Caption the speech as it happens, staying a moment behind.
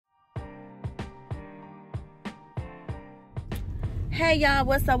Hey y'all,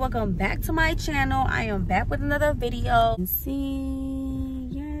 what's up? Welcome back to my channel. I am back with another video. See,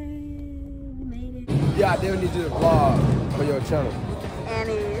 yay, we made it. Yeah, I definitely need you to vlog for your channel. And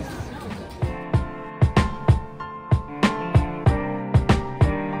it's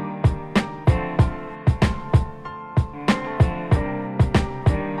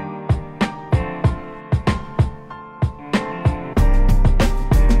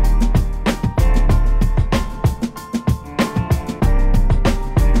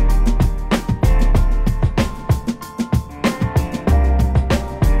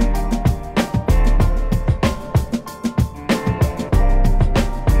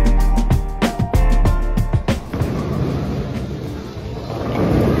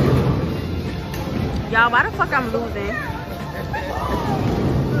y'all, why the fuck I'm losing?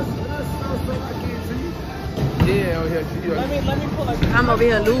 Yeah, over here. Let me pull up. I'm over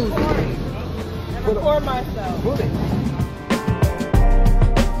here losing. And record myself. Pull it.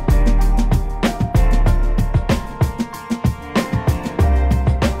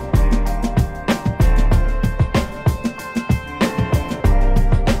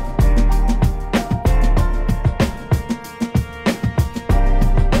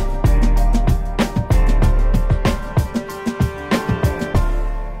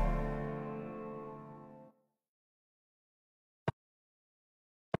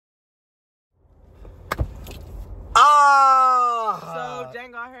 So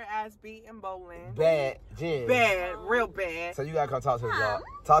Jen got her ass beat in bowling. Bad, Jen. Bad, real bad. So you gotta come talk to the vlog.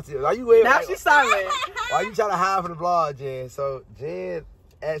 Talk to you. Are you waiting? Now she's silent. Why you trying to hide from the vlog, Jen? So Jen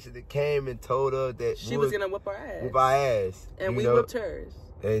actually came and told us that She was gonna whip our ass. Whip our ass. And we whipped hers.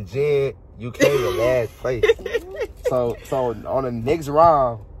 And Jen, you came in last place. So on the next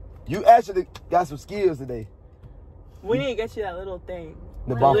round, you actually got some skills today. We need to get you that little thing.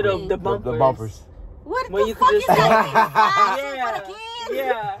 The bumpers. bumpers. The bumpers. The bumpers. What When the you fuck could is just- that? Yeah. For the kids?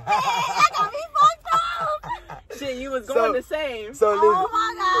 Yeah. That got me fucked up. Shit, you was going the same. So listen, Oh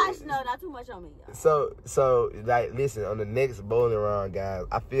my gosh, no, not too much on me, y'all. So like, listen, on the next bowling round, guys,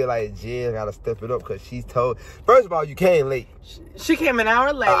 I feel like Jen gotta step it up because she's told. First of all, you came late. She came an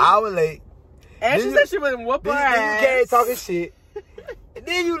hour late. An hour late. And she Then said she wouldn't whoop her Then ass. you came talking shit. And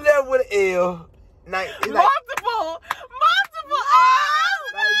then you left with an L. Like, it's like, Multiple L's. Multiple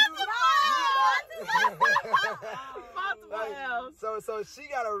L's. So she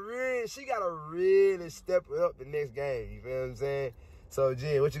gotta really step it up the next game. You feel what I'm saying? So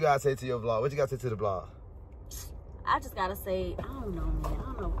Jen, what you gotta say to your vlog? What you gotta say to the vlog? I just gotta say, I don't know, man.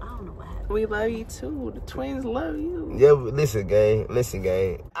 I don't know what happened. We love you too. The twins love you. Yeah, but listen,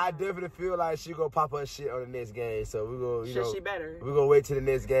 gang. I definitely feel like she gonna pop her shit on the next game. So we gonna, you know, She better. we gonna wait till the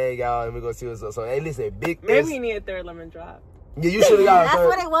next game, y'all, and we gonna see what's up. So hey, listen, big. Maybe we need a third lemon drop. Yeah, you should have got. That's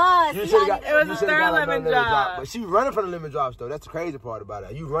what it was. You See should how have got. you- It was you a shoulda third got lemon another drop. But she running from the lemon drops though. That's the crazy part about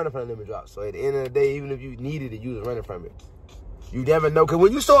it. You running from the lemon drops. So at the end of the day, even if you needed it, you was running from it. You never know, cause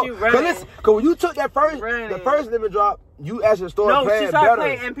when you saw, cause when you took that first lemon drop, you actually started playing she started better.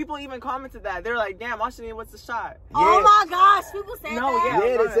 playing, and people even commented that. They were like, "Damn, Washington, what's the shot?" Yeah. Oh my gosh, people said No, that.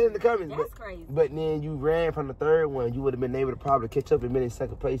 Yeah, they said in the comments. That's crazy. But then you ran from the third one. You would have been able to probably catch up and been in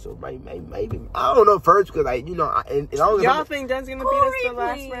second place. So maybe I don't know first because like you know, Y'all think Jen's gonna beat us the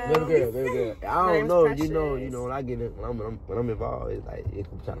last round? Very good. I don't know. Name's You know, Precious. when I get in, when I'm involved, it's like it's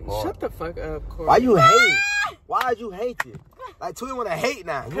kind of hard. Shut the fuck up, Corey. Why you hate? Why you hate it? Like Twin want to hate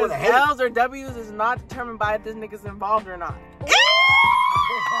now. You want to hate? L's or W's is not determined by if this nigga's involved or not.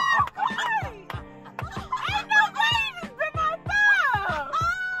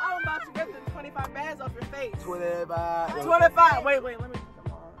 I'm about to get the 25 bags off your face. 25. Wait, let me.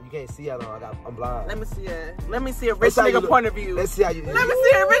 Come on. You can't see how long I'm blind. Let me see a rich nigga point of view. Let's see how you. Let me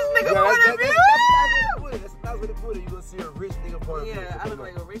see a rich nigga point of view. That's what it put. You gonna see a rich nigga point of view. Yeah, I look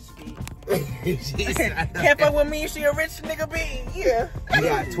like a rich beat. Can't Can't fuck with me, she a rich nigga beat. Yeah. You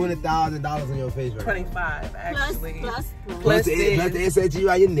got $20,000 on your face right 25 actually. Plus. now. Plus the SSG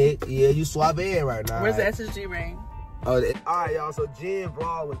right your neck. Yeah, you suave right now. Where's the SSG ring? Oh, all right, y'all. So Jen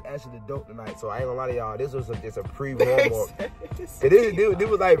vlog was actually dope tonight. So I ain't gonna lie to y'all. This was just a pre-warm up. This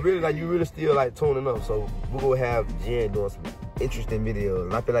was like really like you really still like tuning up. So we're gonna have Jen doing some interesting videos.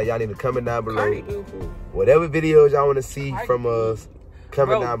 And I feel like y'all need to comment down below. Whatever videos y'all want to see from us,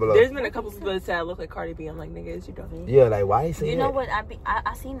 comment down below. There's been a couple people that said I look like Cardi B. I'm like, nigga, is you dummy? Yeah, like why you saying You know that? what?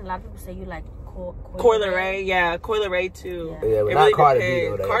 I seen a lot of people say you like Coyle Ray, yeah, Coyle Ray too. Yeah, but It not really Cardi B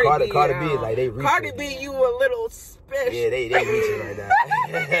depends. though. Cardi B is like they reaching. Cardi B, you a little special. Yeah, they reaching right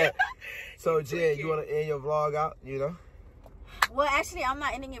now. So Jen, you wanna end your vlog out? You know. Well, actually, I'm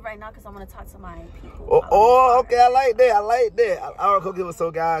not ending it right now because I want to talk to my people. Okay, I like that. I don't know, so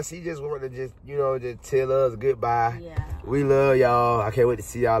guys, she just wanted to just tell us goodbye. Yeah. We love y'all. I can't wait to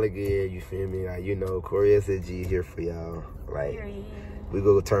see y'all again. You feel me? Like, you know, Corey SSG here for y'all. Like, we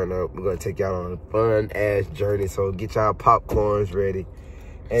gonna turn up. We're gonna take y'all on a fun ass journey. So get y'all popcorns ready.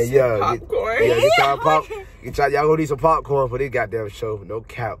 And yeah, get y'all y'all gonna need some popcorn for this goddamn show. No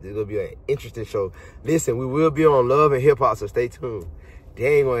cap. This is gonna be an interesting show. Listen, we will be on Love and Hip Hop, so stay tuned.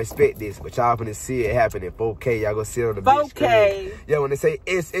 They ain't gonna expect this, but y'all finna see it happen in 4K. Y'all gonna see it on the big screen. Yeah, when they say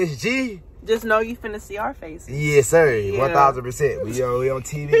SSG, just know you finna see our faces. Yes, sir. 1000%. We on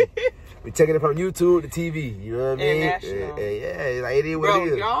TV. We taking it from YouTube to TV. You know what I mean? National. Yeah, like it is what it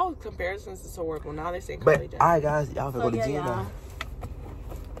is. Y'all comparisons is horrible. Now they say but all right, guys, y'all finna go to gym now.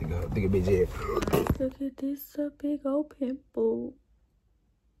 Think a big jam. Look at this, a big old pimple.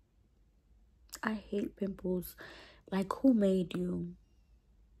 I hate pimples. Like, who made you?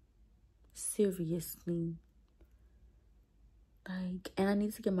 Seriously. Like, and I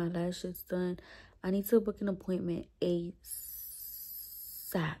need to get my lashes done. I need to book an appointment ASAP.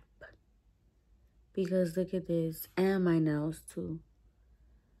 Because look at this. And my nails too.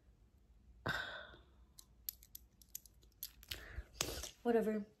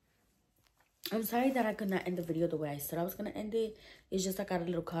 Whatever. I'm sorry that I could not end the video the way I said I was going to end it. It's just I got a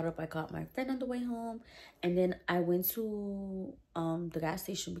little caught up. I caught my friend on the way home. And then I went to the gas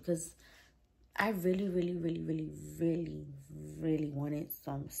station because I really wanted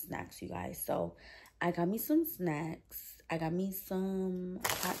some snacks, you guys. So I got me some snacks. I got me some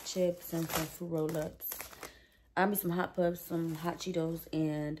hot chips and some fruit roll-ups. I got me some hot puffs, some hot Cheetos,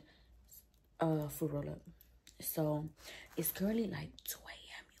 and fruit roll-up. So it's currently like 2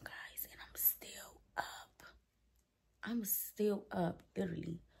 a.m. you guys, and I'm still up,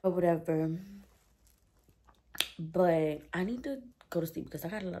 literally. Or whatever. But I need to go to sleep because I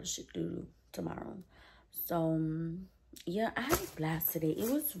got a lot of shit to do tomorrow. So yeah, I had a blast today. It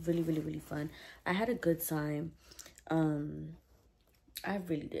was really fun. I had a good time. I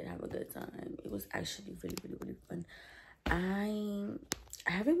really did have a good time. It was actually really fun. I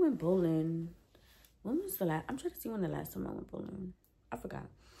haven't went bowling. When was the last? I'm trying to see when the last time I went bowling. I forgot.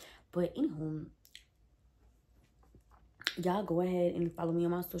 But anywho, y'all go ahead and follow me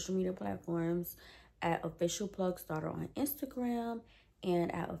on my social media platforms at officialplugsdaughter on Instagram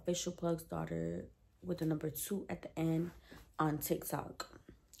and at officialplugsdaughter with the number 2 at the end on TikTok.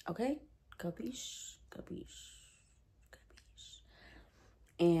 Okay? Capiche?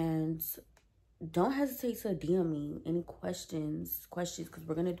 And don't hesitate to DM me any questions, because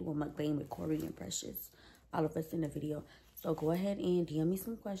we're going to do a mukbang with Corey and Precious, all of us in the video. So go ahead and DM me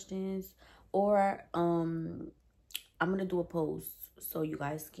some questions, or I'm going to do a post so you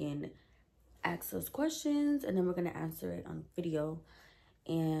guys can ask us questions, and then we're going to answer it on video.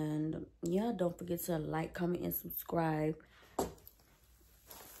 And yeah, don't forget to like, comment, and subscribe.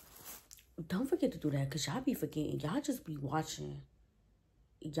 Don't forget to do that, because y'all be forgetting. Y'all just be watching.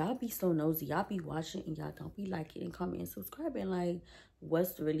 Y'all be so nosy. Y'all be watching and y'all don't be liking and commenting and subscribing. Like,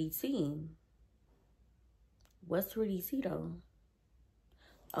 what's really tea? What's really tea though?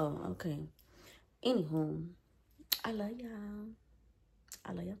 Oh, okay. Anywho, I love y'all.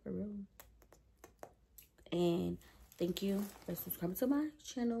 I love y'all for real. And thank you for subscribing to my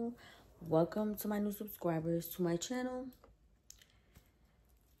channel. Welcome to my new subscribers to my channel.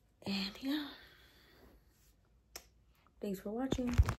 And yeah, thanks for watching.